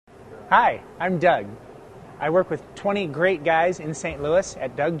Hi, I'm Doug. I work with 20 great guys in St. Louis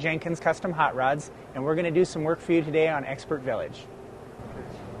at Doug Jenkins Custom Hot Rods, and we're going to do some work for you today on ExpertVillage.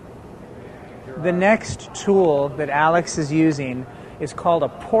 The next tool that Alex is using is called a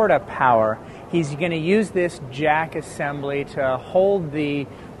Porta Power. He's going to use this jack assembly to hold the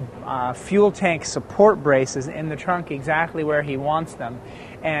fuel tank support braces in the trunk exactly where he wants them.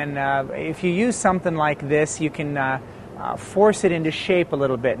 And if you use something like this, you can force it into shape a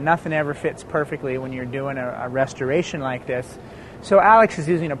little bit. Nothing ever fits perfectly when you're doing a restoration like this. So Alex is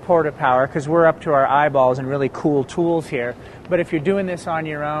using a Porta Power because we're up to our eyeballs in really cool tools here. But if you're doing this on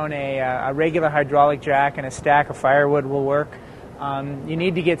your own, a regular hydraulic jack and a stack of firewood will work. You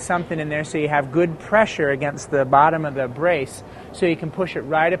need to get something in there so you have good pressure against the bottom of the brace so you can push it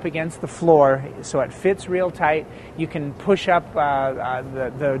right up against the floor so it fits real tight. You can push up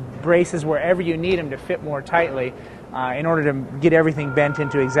the braces wherever you need them to fit more tightly in order to get everything bent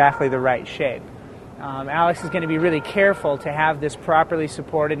into exactly the right shape. Alex is going to be really careful to have this properly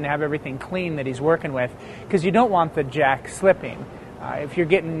supported and have everything clean that he's working with because you don't want the jack slipping. If you're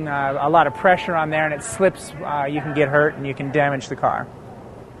getting a lot of pressure on there and it slips, you can get hurt and you can damage the car.